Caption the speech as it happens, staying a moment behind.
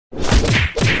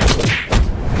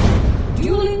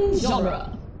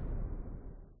genre.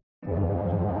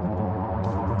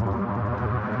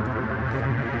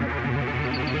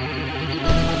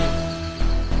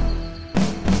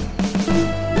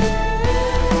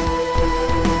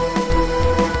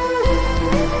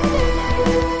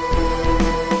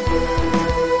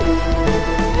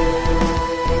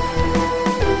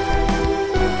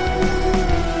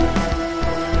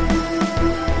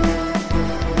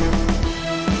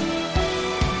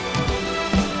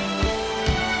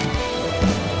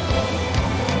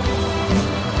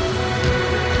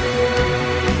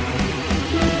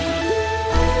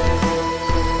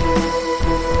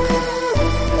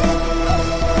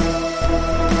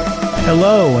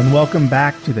 Hello, and welcome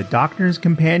back to the Doctor's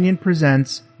Companion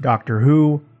presents Doctor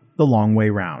Who, The Long Way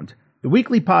Round, the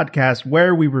weekly podcast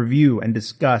where we review and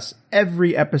discuss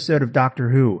every episode of Doctor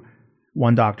Who,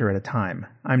 one doctor at a time.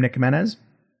 I'm Nick Jimenez.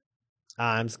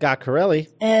 I'm Scott Corelli.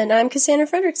 And I'm Cassandra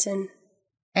Fredrickson.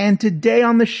 And today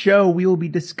on the show, we will be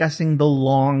discussing The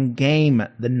Long Game,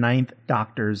 the Ninth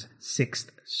Doctor's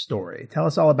sixth story. Tell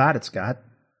us all about it, Scott.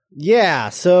 Yeah,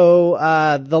 so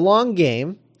The Long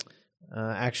Game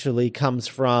actually comes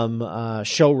from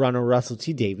showrunner Russell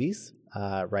T Davies,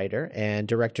 writer, and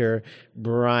director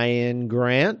Brian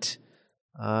Grant,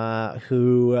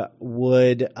 who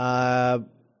would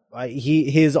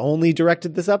he's only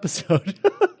directed this episode.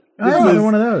 Another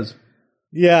one of those.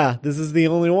 Yeah, this is the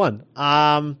only one.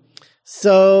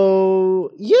 So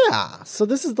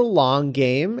this is The Long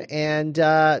Game, and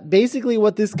basically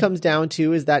what this comes down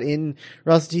to is that in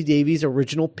Russell T Davies'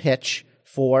 original pitch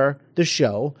for the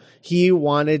show, he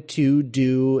wanted to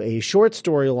do a short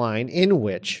storyline in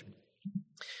which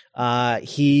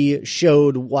he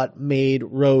showed what made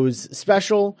Rose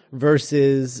special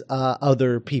versus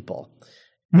other people.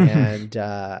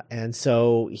 And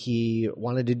so he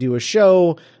wanted to do a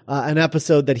show, an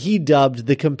episode that he dubbed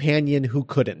The Companion Who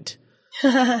Couldn't.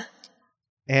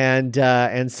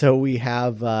 And so we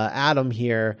have Adam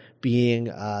here being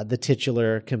the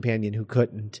titular companion who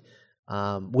couldn't,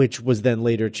 which was then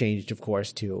later changed, of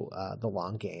course, to The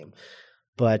Long Game.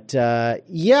 But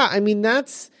yeah, I mean,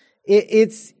 that's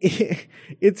it's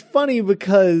funny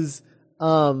because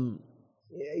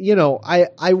you know,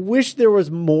 I wish there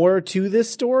was more to this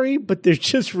story, but there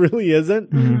just really isn't.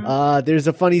 Mm-hmm. There's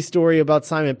a funny story about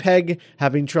Simon Pegg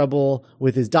having trouble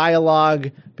with his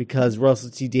dialogue because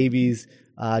Russell T Davies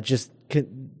just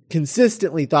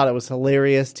consistently thought it was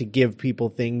hilarious to give people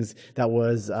things that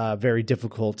was very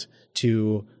difficult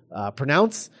to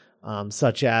pronounce,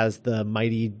 such as the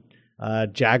mighty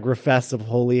Jagrafess of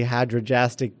Holy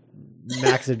Hadrajastic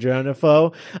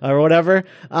Maxidronopho or whatever.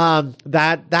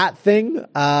 That thing,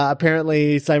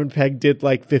 apparently Simon Pegg did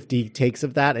like 50 takes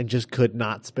of that and just could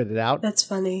not spit it out. That's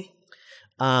funny.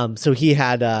 So he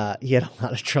had a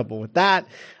lot of trouble with that.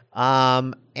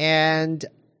 And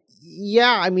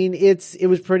yeah, I mean, it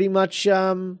was pretty much,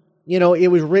 you know, it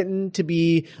was written to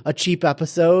be a cheap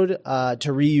episode,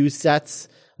 to reuse sets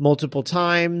multiple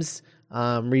times,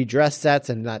 redress sets,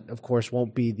 and that, of course,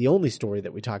 won't be the only story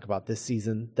that we talk about this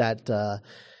season that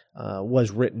was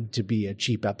written to be a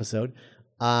cheap episode.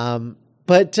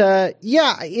 But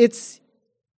yeah, it's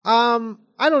I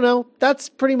don't know. That's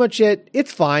pretty much it.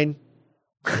 It's fine.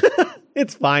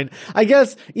 It's fine. I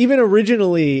guess even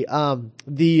originally,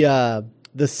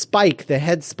 the spike, the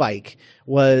head spike,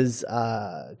 was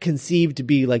conceived to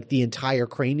be like the entire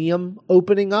cranium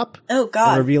opening up. Oh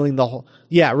God! Revealing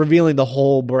the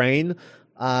whole brain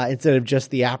instead of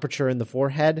just the aperture in the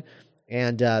forehead.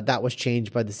 And that was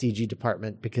changed by the CG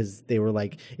department because they were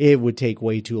like, it would take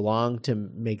way too long to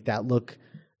make that look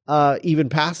even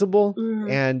passable,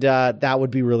 and that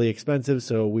would be really expensive.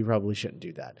 So we probably shouldn't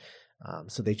do that.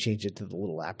 So they changed it to the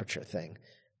little aperture thing.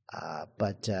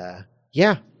 But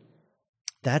yeah.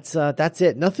 That's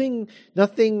it. Nothing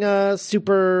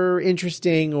super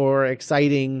interesting or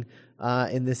exciting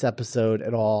in this episode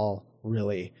at all,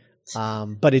 really.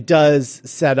 But it does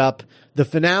set up the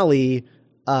finale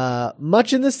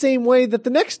much in the same way that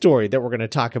the next story that we're going to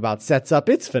talk about sets up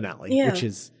its finale, which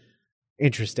is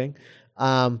interesting.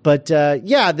 But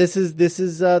yeah, this is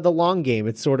The Long Game.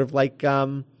 It's sort of like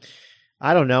I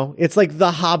don't know. It's like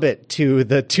The Hobbit to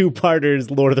the two-parters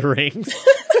Lord of the Rings.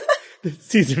 The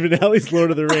season finale's Lord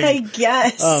of the Rings. I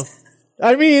guess.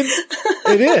 I mean,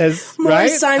 it is, More right?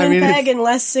 Simon Pegg and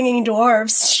less singing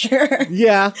dwarves, sure.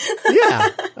 Yeah.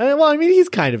 Well, I mean, he's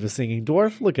kind of a singing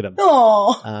dwarf. Look at him.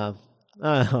 Oh.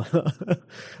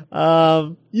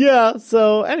 Yeah.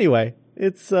 So anyway,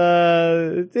 it's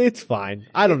fine.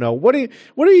 I don't know. What do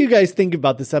you guys think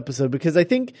about this episode? Because I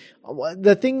think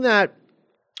the thing that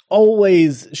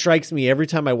always strikes me every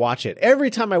time I watch it,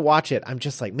 I'm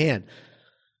just like, man,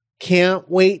 can't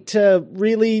wait to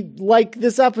really like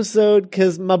this episode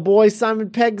because my boy Simon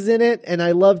Pegg's in it, and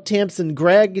I love Tamsin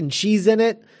Gregg, and she's in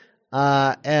it.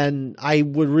 And I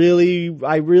really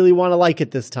want to like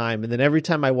it this time. And then every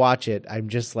time I watch it, I'm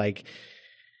just like,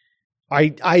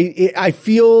 I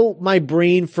feel my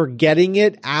brain forgetting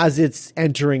it as it's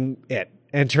entering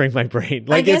my brain.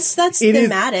 Like, I guess that's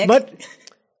thematic.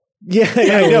 Yeah,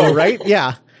 I know, right?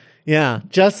 Yeah. Yeah.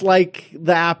 Just like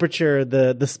the aperture,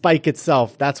 the spike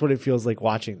itself. That's what it feels like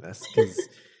watching this.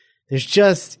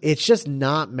 Because it's just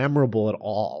not memorable at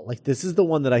all. Like, this is the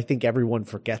one that I think everyone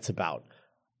forgets about,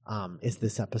 is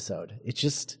this episode. It's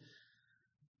just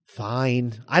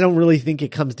fine. I don't really think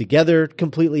it comes together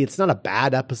completely. It's not a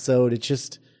bad episode. It's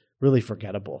just really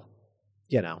forgettable.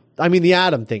 You know, I mean, the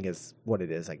Adam thing is what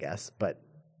it is, I guess. But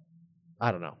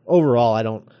I don't know. Overall, I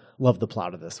don't love the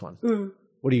plot of this one.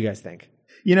 What do you guys think?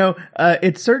 You know,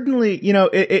 it's certainly, you know,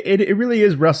 it really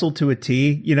is Russell to a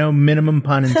T, you know, minimum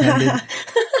pun intended.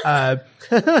 I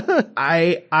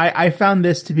found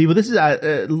this to be, well, this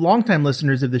is longtime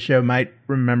listeners of the show might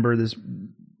remember this,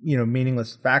 you know,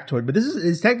 meaningless factoid, but this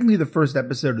is technically the first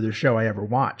episode of the show I ever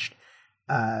watched.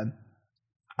 At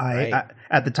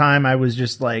the time I was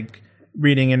just like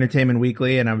reading Entertainment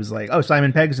Weekly, and I was like, oh,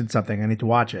 Simon Pegg did something, I need to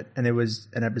watch it. And it was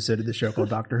an episode of the show called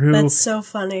Doctor Who. That's so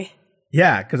funny.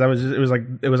 Yeah, because it was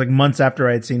like months after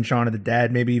I had seen Shaun of the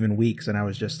Dead, maybe even weeks, and I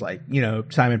was just like, you know,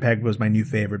 Simon Pegg was my new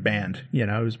favorite band. You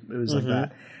know, it was like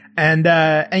that.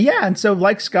 And so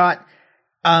like Scott,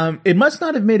 it must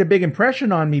not have made a big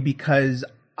impression on me because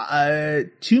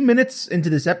 2 minutes into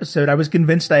this episode, I was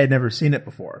convinced I had never seen it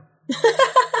before.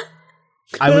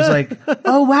 I was like,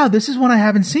 oh wow, this is one I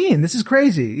haven't seen. This is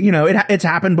crazy. You know, it's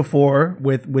happened before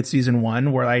with season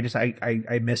 1 where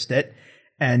I missed it.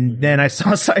 And then I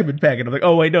saw Simon Pegg and I'm like,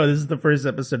 oh wait, no, this is the first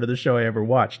episode of the show I ever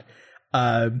watched.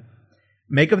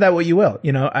 Make of that what you will,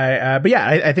 you know, but yeah,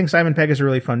 I think Simon Pegg is a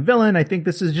really fun villain. I think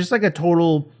this is just like a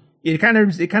total, it kind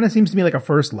of seems to me like a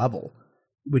first level,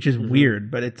 which is weird,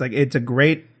 but it's a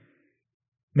great,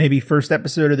 maybe first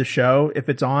episode of the show if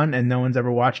it's on and no one's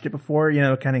ever watched it before, you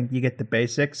know, kind of, you get the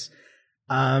basics.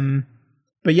 But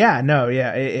yeah, no,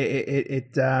 yeah,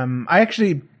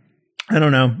 I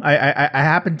don't know. I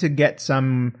happened to get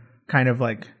some kind of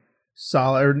like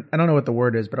solid, I don't know what the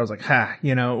word is, but I was like,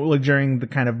 you know, like during the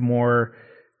kind of more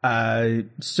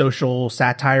social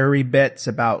satire-y bits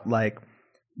about like,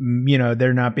 you know,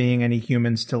 there not being any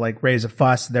humans to like raise a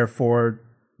fuss, therefore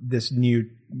this new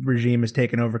regime is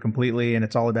taken over completely, and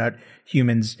it's all about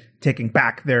humans taking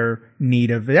back their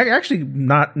need of, actually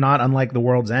not unlike The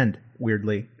World's End,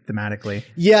 weirdly, thematically.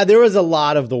 Yeah, there was a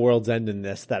lot of The World's End in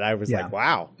this that I was like,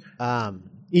 wow.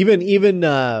 Even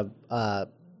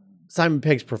Simon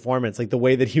Pegg's performance, like the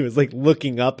way that he was like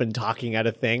looking up and talking at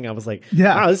a thing, I was like,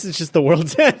 wow, this is just The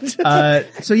World's End.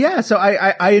 So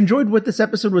I enjoyed what this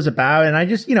episode was about, and I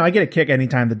just, you know, I get a kick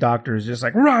anytime the Doctor is just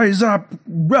like, rise up,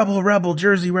 rebel,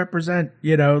 Jersey represent,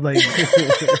 you know, like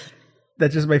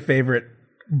that's just my favorite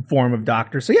form of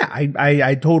Doctor. So yeah,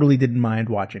 I totally didn't mind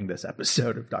watching this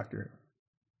episode of Doctor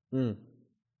Who.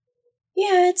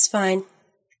 Yeah, it's fine.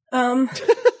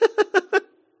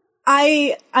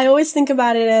 I always think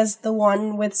about it as the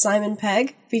one with Simon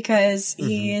Pegg because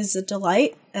he is a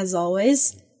delight, as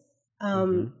always.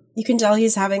 You can tell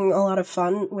he's having a lot of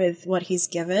fun with what he's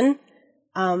given.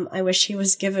 I wish he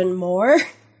was given more.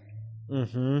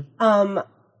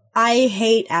 I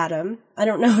hate Adam. I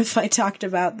don't know if I talked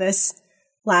about this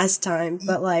last time,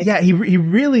 but like, yeah, he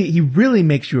really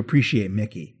makes you appreciate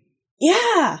Mickey.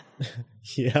 Yeah.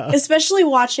 Yeah. Especially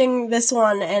watching this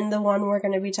one and the one we're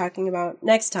going to be talking about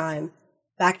next time,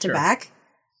 back to back.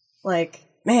 Like,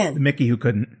 man. The Mickey who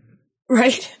couldn't.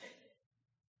 Right.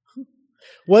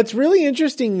 What's really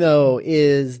interesting, though,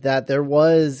 is that there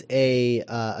was a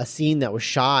scene that was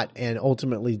shot and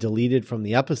ultimately deleted from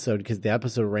the episode because the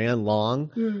episode ran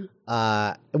long,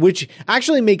 which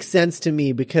actually makes sense to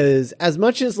me because as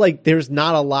much as like there's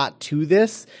not a lot to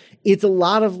this, it's a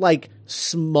lot of like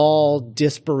small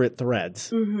disparate threads,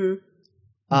 so,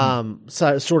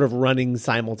 sort of running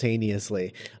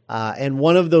simultaneously. And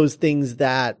one of those things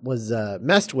that was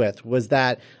messed with was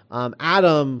that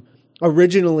Adam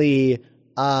originally,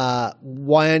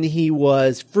 when he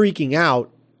was freaking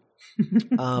out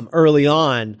early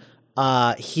on,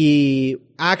 he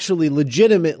actually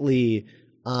legitimately,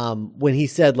 when he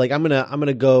said like I'm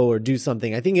gonna go or do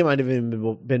something, I think it might have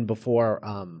been before.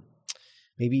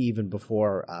 Maybe even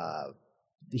before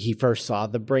he first saw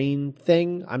the brain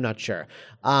thing. I'm not sure.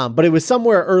 But it was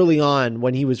somewhere early on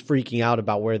when he was freaking out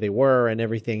about where they were and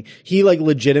everything. He like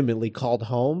legitimately called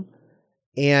home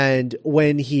And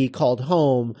when he called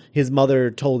home, his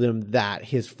mother told him that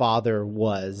his father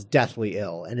was deathly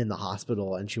ill and in the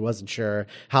hospital, and she wasn't sure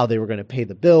how they were going to pay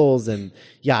the bills and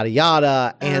yada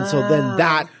yada. And so then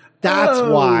that's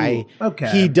why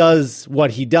he does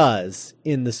what he does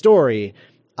in the story,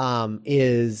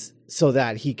 is so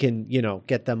that he can,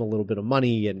 get them a little bit of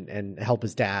money and help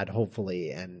his dad,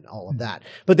 hopefully, and all of that.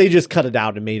 But they just cut it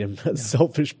out and made him a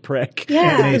selfish prick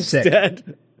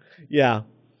instead. Yeah.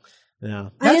 Yeah.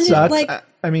 That sucks.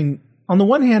 I mean, on the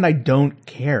one hand, I don't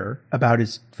care about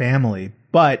his family,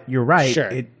 but you're right. Sure.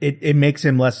 It makes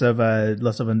him less of a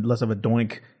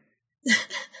doink.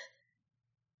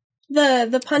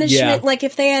 The punishment, like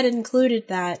if they had included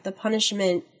that, the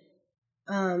punishment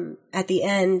at the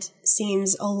end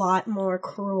seems a lot more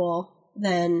cruel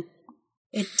than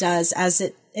it does as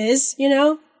it is,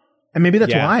 And maybe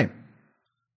that's why.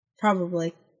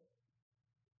 Probably.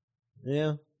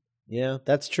 Yeah. Yeah,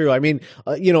 that's true. I mean,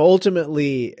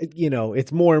 ultimately,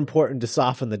 it's more important to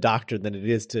soften the doctor than it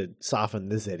is to soften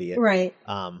this idiot. Right.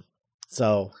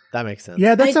 So that makes sense.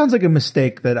 Yeah, that sounds like a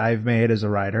mistake that I've made as a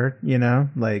writer,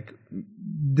 like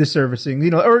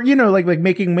disservicing, or, like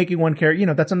making one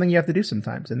character, that's something you have to do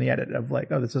sometimes in the edit of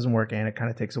like, oh, this doesn't work. And it kind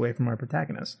of takes away from our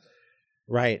protagonist.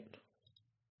 Right.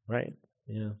 Right.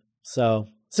 Yeah. So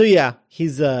yeah,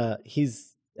 he's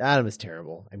Adam is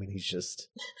terrible. I mean, he's just,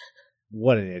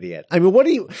 what an idiot. I mean, what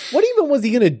even was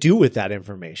he going to do with that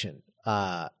information?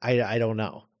 I don't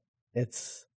know.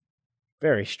 It's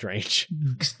very strange.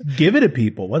 Give it to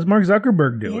people. What's Mark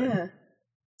Zuckerberg doing? Yeah.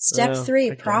 Step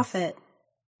 3, profit.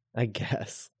 I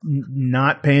guess.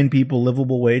 Not paying people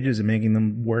livable wages and making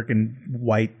them work in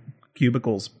white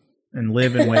cubicles and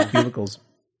live in white cubicles.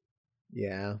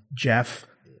 Yeah. Jeff.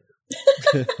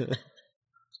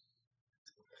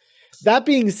 That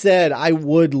being said, I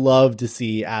would love to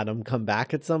see Adam come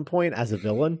back at some point as a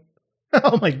villain.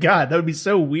 Oh my God, that would be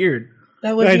so weird.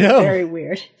 That would be very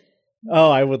weird. Oh,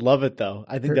 I would love it though.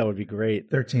 I think that would be great.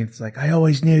 13th's like, I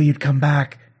always knew you'd come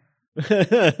back.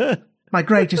 My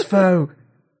greatest foe.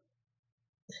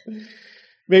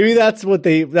 Maybe that's what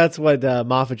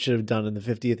Moffat should have done in the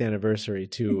 50th anniversary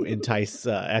to entice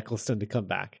Eccleston to come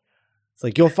back. It's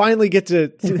like, you'll finally get to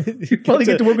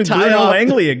get to work with Bruno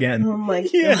Langley again. Oh my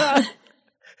God.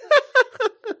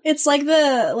 It's like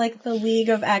the League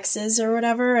of X's or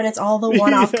whatever, and it's all the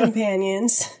one-off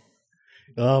companions.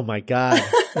 Oh my God.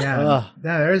 Yeah.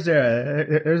 There's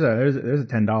a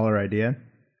 $10 idea.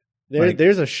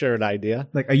 There's a shirt idea.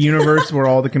 Like a universe where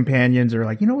all the companions are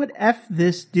like, you know what? F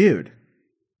this dude.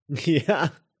 Yeah.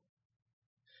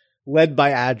 Led by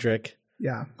Adric.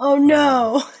 Yeah. Oh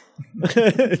no.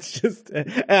 It's just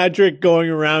Adric going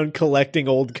around collecting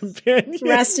old companions.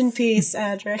 Rest in peace,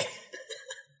 Adric.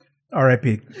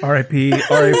 R.I.P.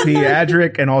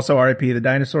 Adric, and also R.I.P. the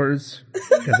dinosaurs,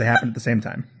 because they happened at the same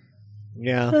time.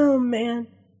 Yeah. Oh man.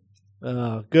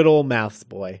 Good old maths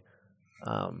boy.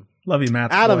 Love you,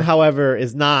 maths Adam, boy. however,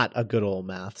 is not a good old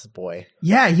maths boy.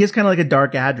 Yeah, he is kind of like a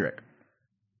dark Adric.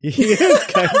 He is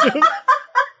kind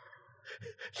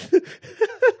of.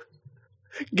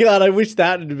 God, I wish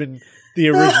that had been the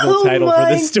original title for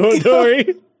this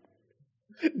story.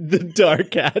 The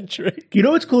Dark Adric. You know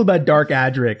what's cool about Dark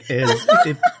Adric is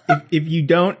if you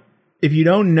don't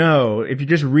know, if you're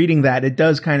just reading that, it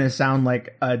does kind of sound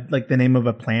like the name of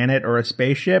a planet or a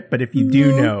spaceship. But if you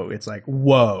do know, it's like,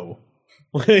 whoa.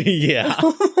 Yeah.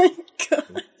 Oh my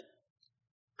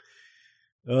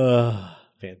God.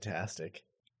 Fantastic.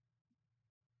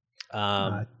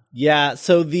 Yeah.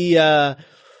 So the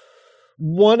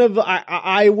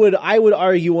I would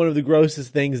argue one of the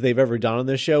grossest things they've ever done on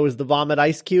this show is the vomit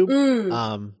ice cube.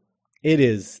 That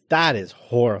is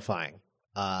horrifying.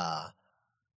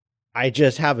 I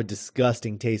just have a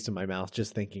disgusting taste in my mouth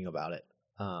just thinking about it.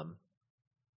 And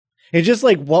just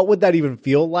like, what would that even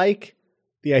feel like?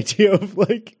 The idea of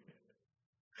like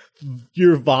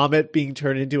your vomit being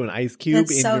turned into an ice cube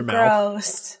in your mouth.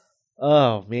 Gross.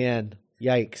 Oh man.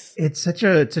 Yikes. It's such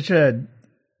a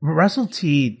Russell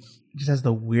T just has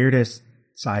the weirdest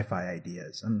sci-fi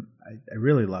ideas. I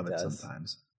really love it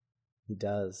sometimes. He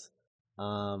does.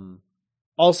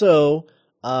 Also,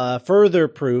 further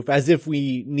proof, as if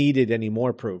we needed any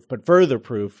more proof, but further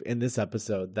proof in this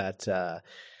episode that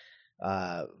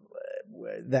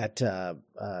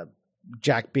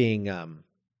Jack being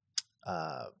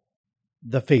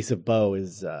the face of Bo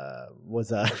was a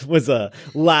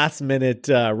last minute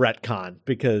retcon,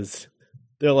 because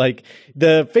they're like,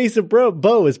 the face of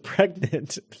Bo is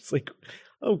pregnant. It's like,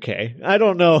 okay, I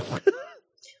don't know.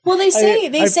 Well, they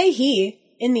say he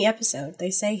in the episode.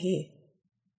 They say he.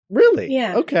 Really?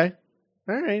 Yeah. Okay.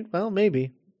 All right. Well,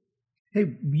 maybe.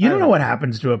 Hey, you don't know what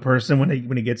happens to a person when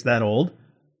he gets that old.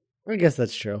 I guess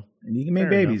that's true. And you can make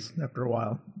babies after a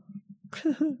while.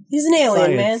 He's an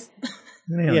alien, Science.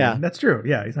 man. Yeah. That's true.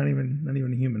 Yeah, he's not even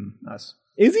a human. Us.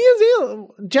 Is he an alien?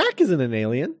 Jack isn't an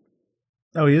alien.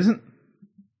 Oh, he isn't?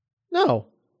 No.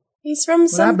 He's from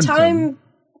some happened to him? time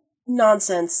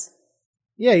nonsense.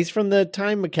 Yeah, he's from the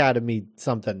Time Academy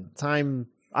something. Time,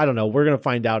 I don't know. We're going to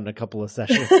find out in a couple of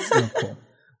sessions Oh, cool.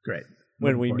 Great.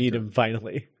 when Looking we forward meet to him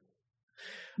finally.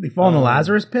 Did he fall in the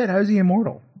Lazarus pit? How is he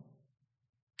immortal?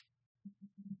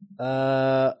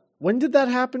 When did that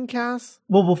happen, Cass?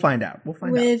 Well, we'll find out.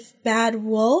 With Bad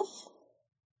Wolf?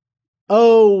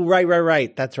 Oh,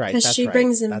 right. That's right. Because she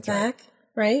brings him That's right. back,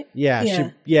 right?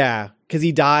 Yeah. Because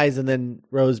he dies, and then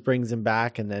Rose brings him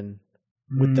back, and then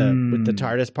with the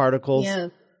TARDIS particles,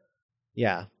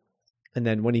 yeah, and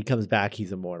then when he comes back,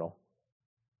 he's immortal.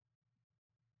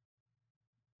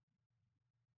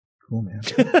 Cool, man.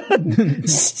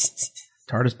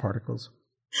 TARDIS particles.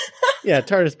 Yeah,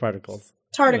 TARDIS particles.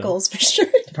 Tarticles, for sure.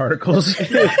 Particles.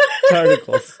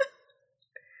 Tarticles.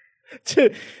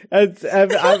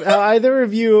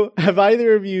 Have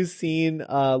either of you seen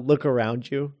Look Around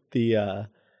You?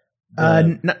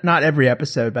 Not every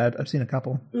episode, but I've seen a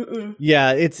couple. Mm-mm.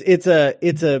 Yeah, it's a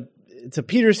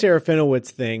Peter Serafinowicz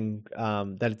thing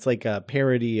that it's like a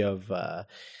parody of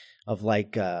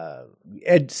like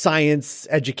science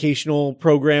educational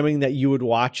programming that you would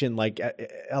watch in like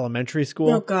elementary school.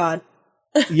 Oh God.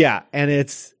 Yeah, and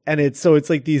it's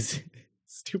like these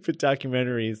stupid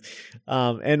documentaries,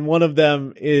 and one of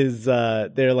them is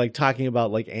they're like talking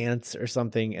about like ants or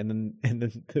something, and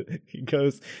then he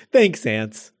goes, "Thanks,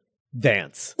 ants,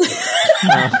 dance."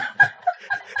 And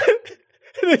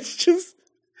it's just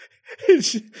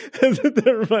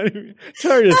that reminded me,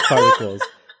 TARDIS particles.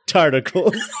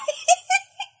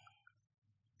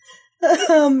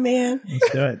 Oh man, Let's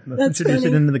do it. Let's That's introduce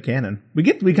funny. it into the canon. We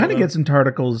kind of get some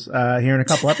tarticles here in a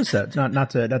couple episodes.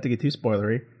 Not to get too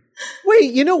spoilery.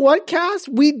 Wait, you know what, Cass?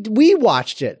 We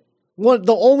watched it.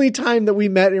 The only time that we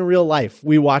met in real life,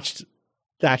 we watched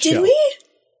that show. did we?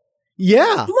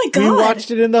 Yeah. Oh my God. We watched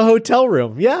it in the hotel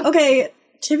room. Yeah. Okay,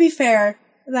 to be fair,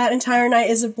 that entire night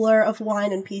is a blur of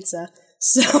wine and pizza.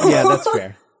 So Yeah, that's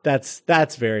fair.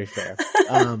 That's very fair.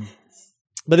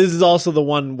 But this is also the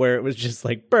one where it was just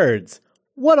like, birds,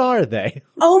 what are they?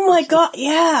 Oh my God,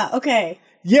 yeah. Okay.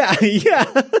 Yeah.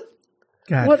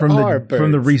 God, What from are the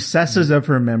birds? recesses of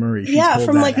her memory. She Yeah, pulled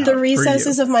from that like out the for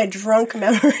recesses you. of my drunk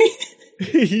memory.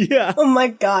 Yeah, Oh my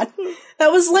God,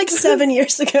 that was like 7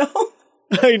 years ago.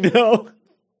 I know.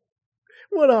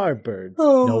 What are birds?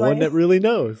 Oh no my. one that really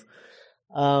knows.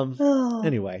 Oh,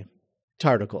 Anyway,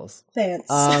 tarticles. thanks.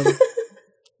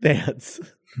 Dance.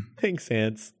 Thanks,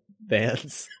 ants.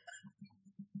 Dance.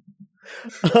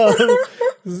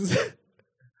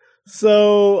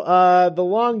 So the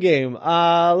long game.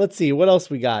 Let's see what else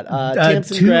we got.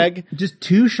 Tamsin Gregg, just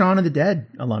 2 Shaun of the Dead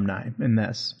alumni in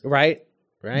this. right?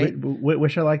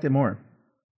 Wish I liked it more.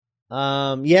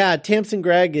 Yeah, Tamsin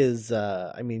Gregg is.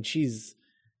 I mean, she's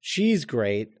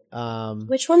great.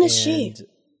 Which one is she? and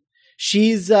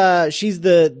She's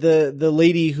the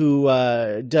lady who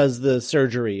does the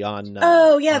surgery on.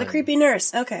 Oh yeah, the on- creepy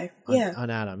nurse. Okay, yeah. on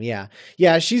Adam.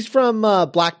 Yeah. She's from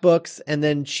Black Books, and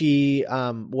then she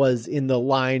was in the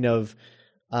line of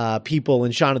people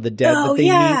in Shaun of the Dead Oh, that they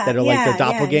yeah, meet that are like yeah, the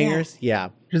doppelgangers. Yeah.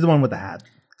 She's the one with the hat.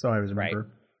 That's all I always remember.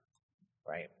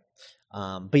 Right.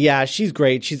 But yeah, she's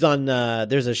great. She's on.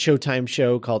 There's a Showtime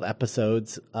show called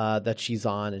Episodes that she's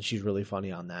on, and she's really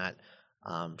funny on that.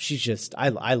 She's just. I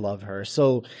love her.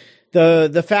 So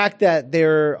the fact that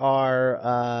there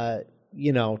are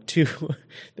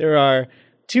there are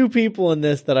 2 people in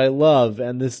this that I love,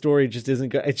 and this story just isn't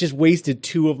good. It's just wasted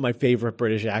 2 of my favorite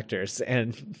British actors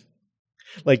and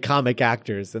like comic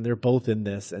actors, and they're both in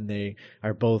this, and they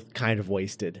are both kind of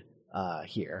wasted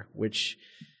here, which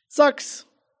sucks.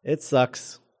 It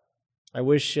sucks. I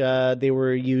wish they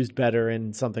were used better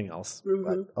in something else,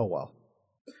 but oh well.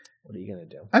 What are you gonna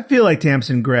do? I feel like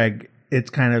Tamsin Gregg, it's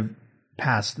kind of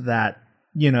past that,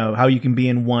 how you can be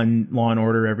in one Law and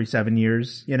Order every 7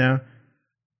 years,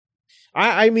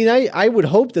 I mean, I would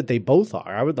hope that they both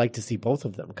are. I would like to see both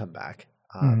of them come back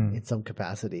in some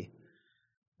capacity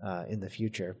in the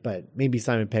future. But maybe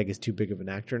Simon Pegg is too big of an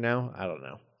actor now. I don't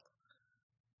know.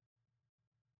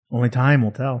 Only time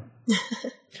will tell.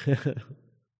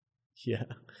 Yeah.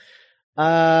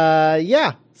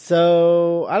 Yeah.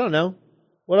 So I don't know.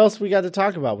 What else we got to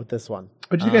talk about with this one?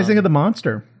 What did you guys think of the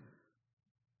monster?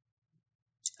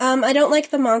 I don't like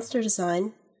the monster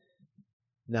design.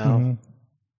 No. Mhm.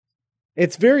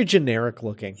 It's very generic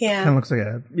looking. Yeah. Kind of looks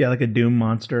like a Doom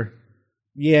monster.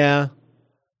 Yeah.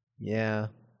 Yeah.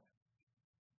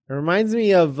 It reminds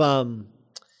me of a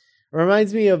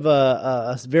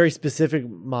very specific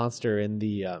monster in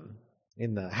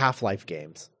the Half-Life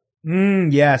games.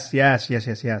 Yes.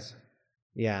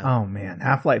 Yeah. Oh man,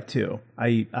 Half-Life 2.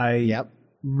 I Yep.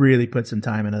 really put some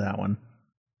time into that one.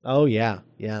 Oh yeah.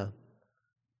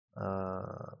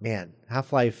 Man,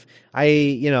 Half-Life.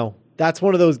 That's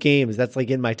one of those games that's like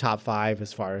in my top 5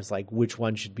 as far as like which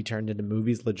one should be turned into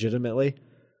movies legitimately.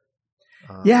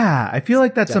 Yeah, I feel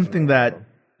like that's something that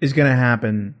is going to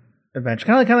happen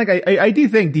eventually. Kind of like I do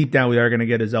think deep down we are going to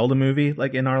get a Zelda movie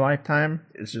like in our lifetime.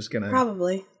 It's just going to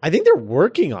Probably. I think they're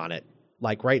working on it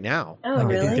like right now. Oh, like,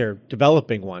 really? I think they're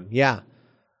developing one. Yeah,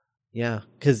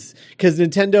 because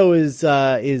Nintendo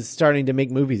is starting to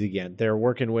make movies again. They're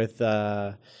working with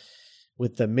the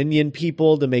Minion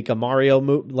people to make a Mario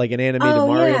like an animated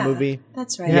Mario movie.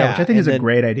 That's right. yeah, which I think is a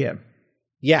great idea.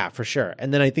 Yeah, for sure.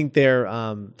 And then I think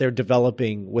they're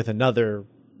developing with another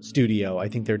studio. I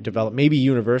think they're maybe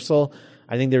Universal.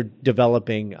 I think they're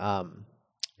developing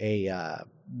a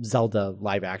Zelda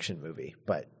live action movie.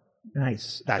 But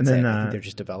Nice. that's and then, it. I think they're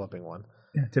just developing one.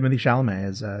 Yeah, Timothy Chalamet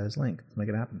as Link. Let's make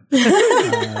it happen.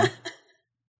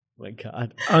 My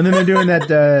God. Oh, and then they're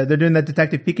doing that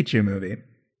Detective Pikachu movie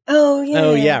Oh yeah.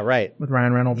 Oh yeah, right. with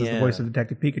Ryan Reynolds as the Yeah. voice of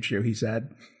Detective Pikachu. He said,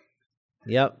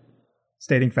 Yep.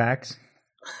 stating facts.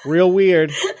 Real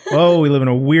weird. Whoa, we live in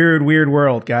a weird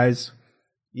world, guys.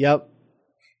 Yep.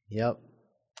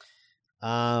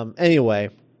 Anyway,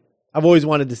 I've always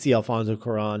wanted to see Alfonso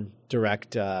Cuarón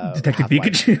direct Detective Half-Life.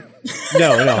 Pikachu.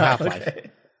 No, Half-Life.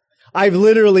 Okay. I've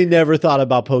literally never thought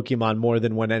about Pokemon more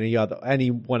than when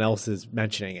anyone else is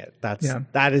mentioning it.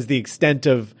 That is the extent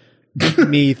of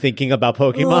me thinking about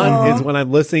Pokemon Aww. is when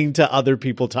I'm listening to other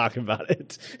people talk about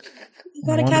it. You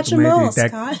gotta Wonderful catch them all, movie.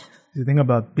 Scott. The thing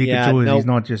about Pikachu Yeah, is nope. he's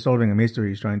not just solving a mystery;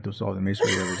 he's trying to solve the mystery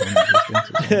of his own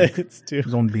existence, It's too.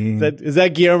 his own being. Is that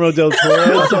Guillermo del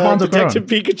Toro? Alfonso Detective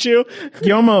Pikachu?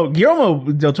 Guillermo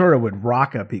del Toro would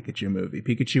rock a Pikachu movie.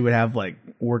 Pikachu would have like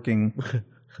working.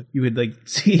 You would like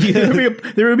see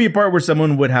there would be a part where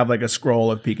someone would have like a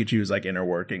scroll of Pikachu's like inner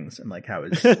workings and like how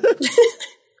his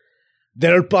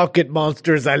They're pocket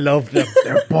monsters. I love them.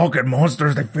 they're pocket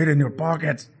monsters. They fit in your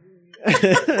pockets.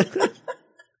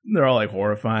 They're all like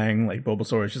horrifying. Like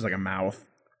Bulbasaur is just like a mouth.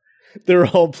 They're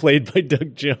all played by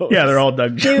Doug Jones. Yeah, they're all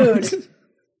Doug Jones. Dude.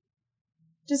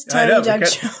 Just I tiny know, Doug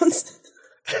because- Jones.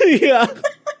 Yeah.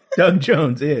 Doug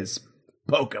Jones is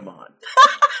Pokemon.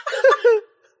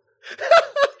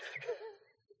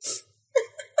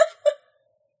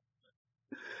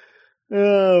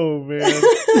 Oh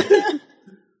man.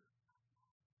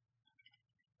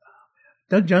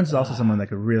 Doug Jones is also someone that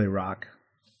could really rock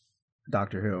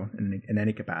Doctor Who in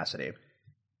any capacity.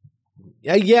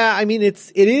 Yeah, I mean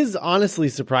it is honestly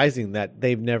surprising that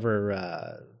they've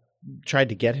never tried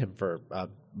to get him for a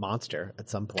monster at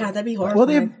some point. God, that'd be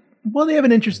horrifying. Well, they have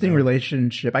an interesting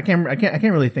relationship. I can't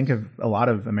really think of a lot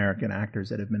of American actors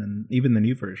that have been in even the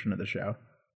new version of the show.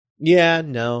 Yeah,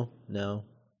 no.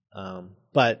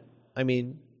 But I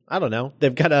mean, I don't know.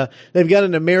 They've got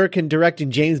an American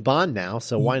directing James Bond now,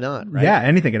 so why not? Right? Yeah,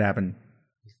 anything could happen.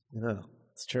 Yeah,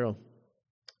 it's true.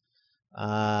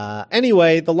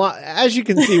 Anyway, as you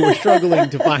can see, we're struggling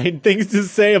to find things to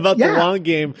say about the long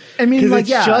game. I mean, because like, it's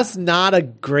yeah. just not a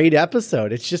great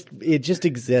episode. It just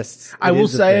exists. I will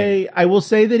say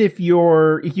that if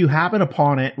you happen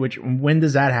upon it, which when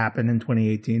does that happen in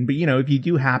 2018? But if you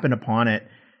do happen upon it,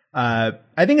 I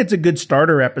think it's a good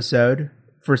starter episode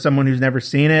for someone who's never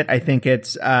seen it. I think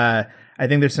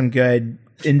there's some good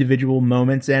individual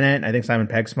moments in it. I think Simon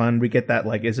Pegg's fun. We get that,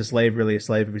 like, is a slave really a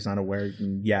slave if he's not aware?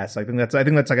 Yes. I think that's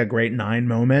like a great 9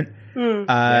 moment.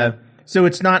 So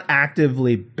it's not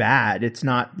actively bad. It's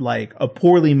not like a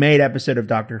poorly made episode of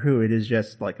Doctor Who. It is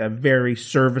just like a very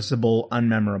serviceable,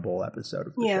 unmemorable episode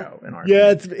of the show. In our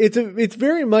opinion. it's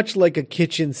very much like a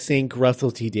kitchen sink Russell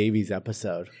T Davies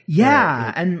episode.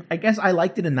 Yeah, and I guess I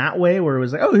liked it in that way, where it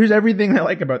was like, oh, here's everything I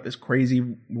like about this crazy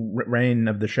reign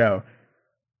of the show.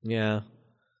 Yeah.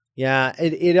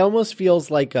 It almost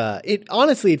feels like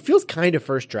it feels kind of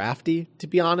first drafty, to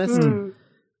be honest.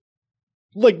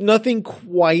 Like nothing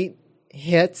quite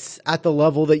hits at the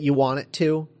level that you want it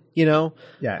to,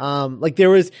 Yeah. Like there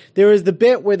was the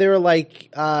bit where they were like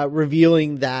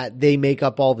revealing that they make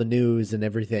up all the news and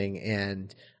everything,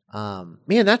 and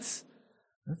man, that's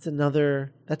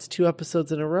 2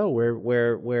 episodes in a row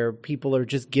where people are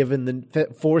just given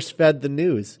force fed the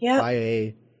news by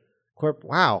a corp.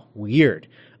 Wow, weird.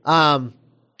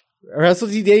 Russell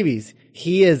T Davies,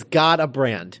 he has got a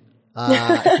brand.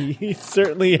 He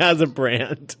certainly has a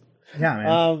brand. Yeah,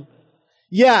 man.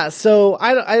 Yeah, so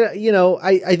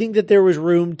I think that there was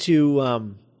room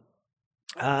to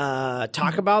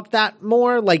talk about that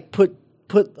more, like put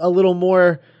a little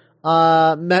more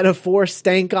metaphor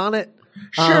stank on it.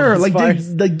 Sure,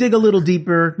 dig a little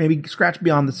deeper, maybe scratch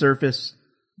beyond the surface.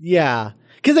 Yeah,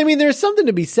 because I mean, there's something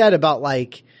to be said about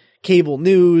like cable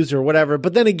news or whatever,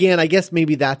 but then again, I guess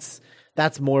maybe that's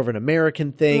more of an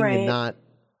American thing and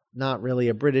not really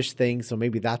a British thing. So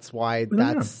maybe that's why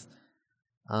that's.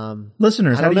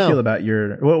 Listeners, how do you feel about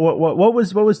your what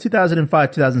was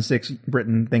 2005, 2006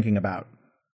 Britain thinking about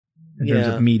in terms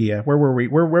of media? Where were we?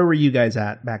 Where were you guys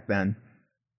at back then?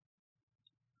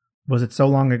 Was it so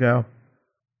long ago?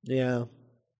 Yeah,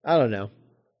 I don't know.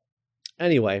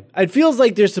 Anyway, it feels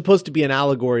like there's supposed to be an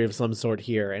allegory of some sort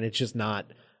here, and it's just not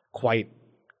quite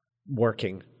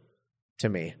working to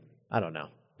me. I don't know,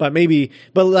 but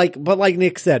like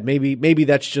Nick said, maybe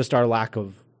that's just our lack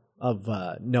of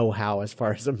know-how as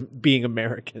far as being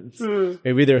Americans.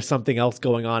 Maybe there's something else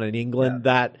going on in England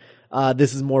that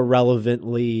this is more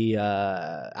relevantly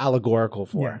allegorical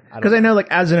for. Because I know, like,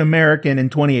 as an American in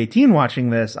 2018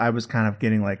 watching this, I was kind of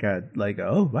getting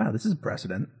oh wow, this is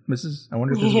precedent. I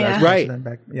wonder if this is precedent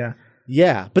back. Yeah.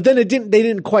 Yeah, but then they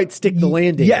didn't quite stick the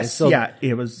landing. Yes, so,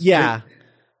 it was. Yeah,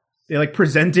 they like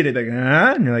presented it like,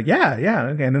 and you're like, yeah,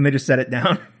 okay, and then they just set it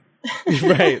down.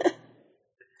 Right.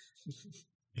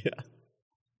 Yeah.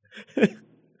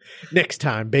 Next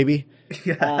time, baby.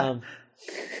 Yeah.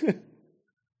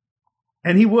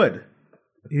 And he would.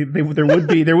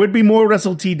 There would be more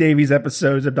Russell T Davies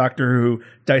episodes of Doctor Who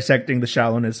dissecting the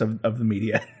shallowness of the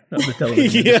media, of the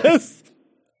television. Yes.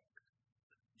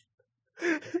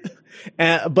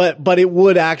 But it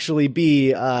would actually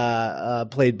be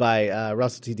played by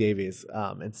Russell T Davies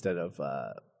instead of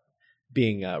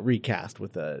being recast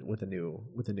with a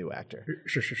new actor.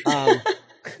 Sure.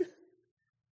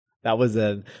 That was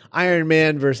an Iron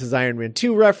Man versus Iron Man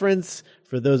 2 reference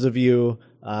for those of you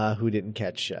who didn't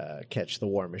catch the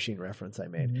War Machine reference I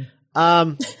made.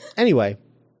 Anyway,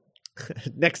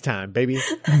 next time, baby.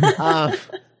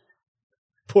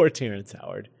 Poor Terrence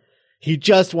Howard. He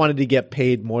just wanted to get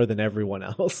paid more than everyone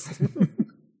else.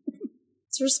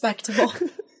 It's respectable.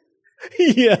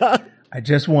 Yeah. I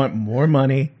just want more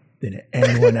money than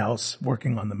anyone else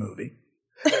working on the movie.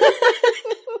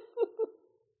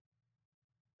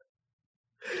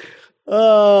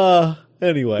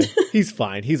 Anyway, he's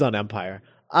fine. He's on Empire.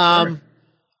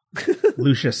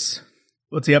 Lucius.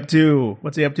 What's he up to?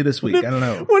 What's he up to this week? I don't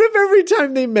know. What if every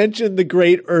time they mentioned the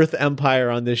Great Earth Empire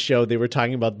on this show, they were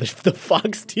talking about the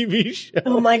Fox TV show?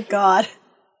 Oh my god.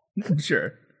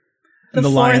 Sure. The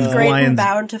fourth great and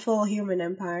bountiful human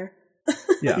empire.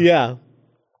 Yeah.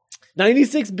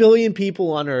 96 billion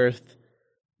people on Earth.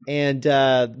 And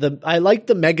I like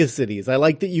the mega cities. I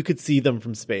like that you could see them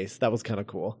from space. That was kind of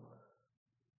cool.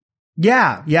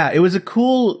 Yeah. It was a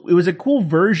cool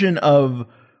version of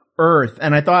Earth.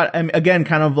 And I thought, again,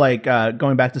 kind of like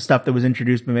going back to stuff that was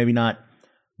introduced but maybe not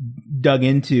dug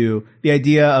into, the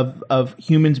idea of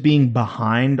humans being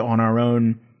behind on our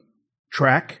own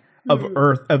trek of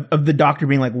Earth, of the Doctor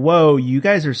being like, whoa, you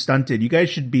guys are stunted. You guys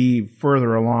should be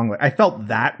further along. Like, I felt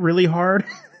that really hard,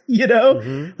 you know?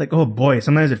 Mm-hmm. Like, oh boy,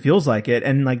 sometimes it feels like it.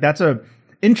 And like, that's a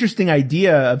interesting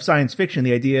idea of science fiction,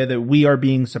 the idea that we are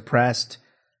being suppressed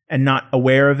and not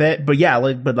aware of it. But yeah,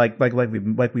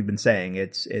 like we've been saying,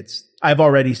 it's I've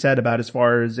already said about as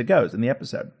far as it goes in the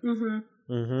episode.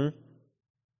 Mm-hmm. Mm-hmm.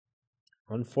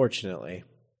 Unfortunately.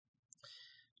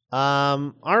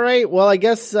 All right. Well, I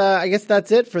guess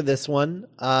that's it for this one.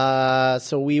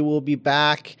 So we will be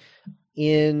back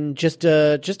in just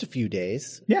a few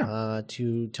days. Yeah.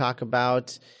 To talk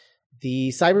about the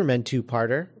Cybermen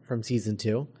 2-parter from season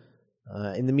 2.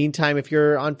 In the meantime, if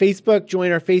you're on Facebook,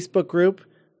 join our Facebook group,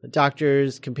 the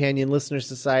Doctor's Companion Listener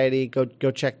Society.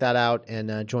 Go check that out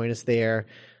and join us there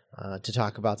to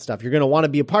talk about stuff. You're going to want to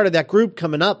be a part of that group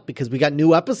coming up because we got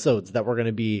new episodes that we're going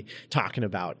to be talking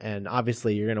about. And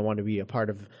obviously, you're going to want to be a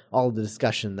part of all of the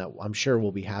discussion that I'm sure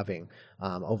we'll be having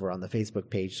over on the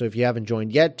Facebook page. So if you haven't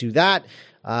joined yet, do that.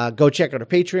 Go check out our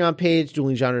Patreon page,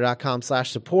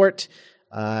 duelinggenre.com/support.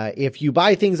 If you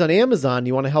buy things on Amazon,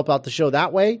 you want to help out the show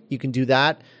that way, you can do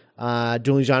that.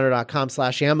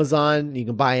 duelinggenre.com/Amazon. You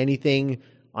can buy anything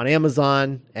on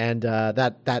Amazon, and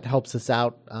that helps us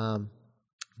out.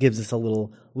 Gives us a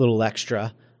little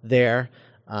extra there.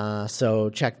 So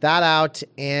check that out.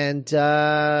 And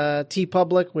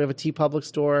TeePublic, we have a TeePublic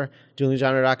store,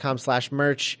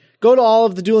 duelinggenre.com/merch. Go to all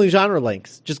of the Dueling Genre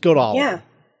links. Just go to all of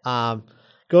them.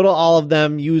 Go to all of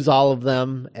them, use all of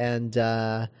them, and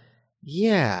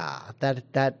Yeah,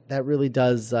 that really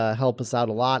does help us out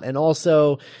a lot. And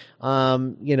also,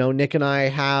 Nick and I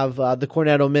have the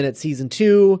Cornetto Minute Season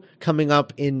 2 coming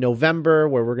up in November,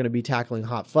 where we're going to be tackling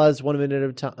Hot Fuzz 1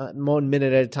 minute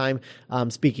at a time.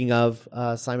 Speaking of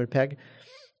Simon Pegg,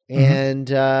 and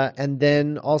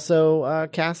then also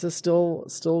Cass is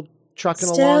still trucking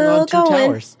along on Two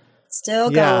Towers, still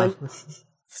going.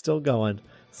 Still going.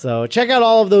 So check out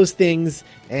all of those things,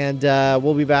 and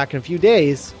we'll be back in a few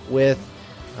days with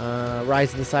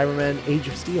Rise of the Cybermen: Age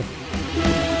of Steel.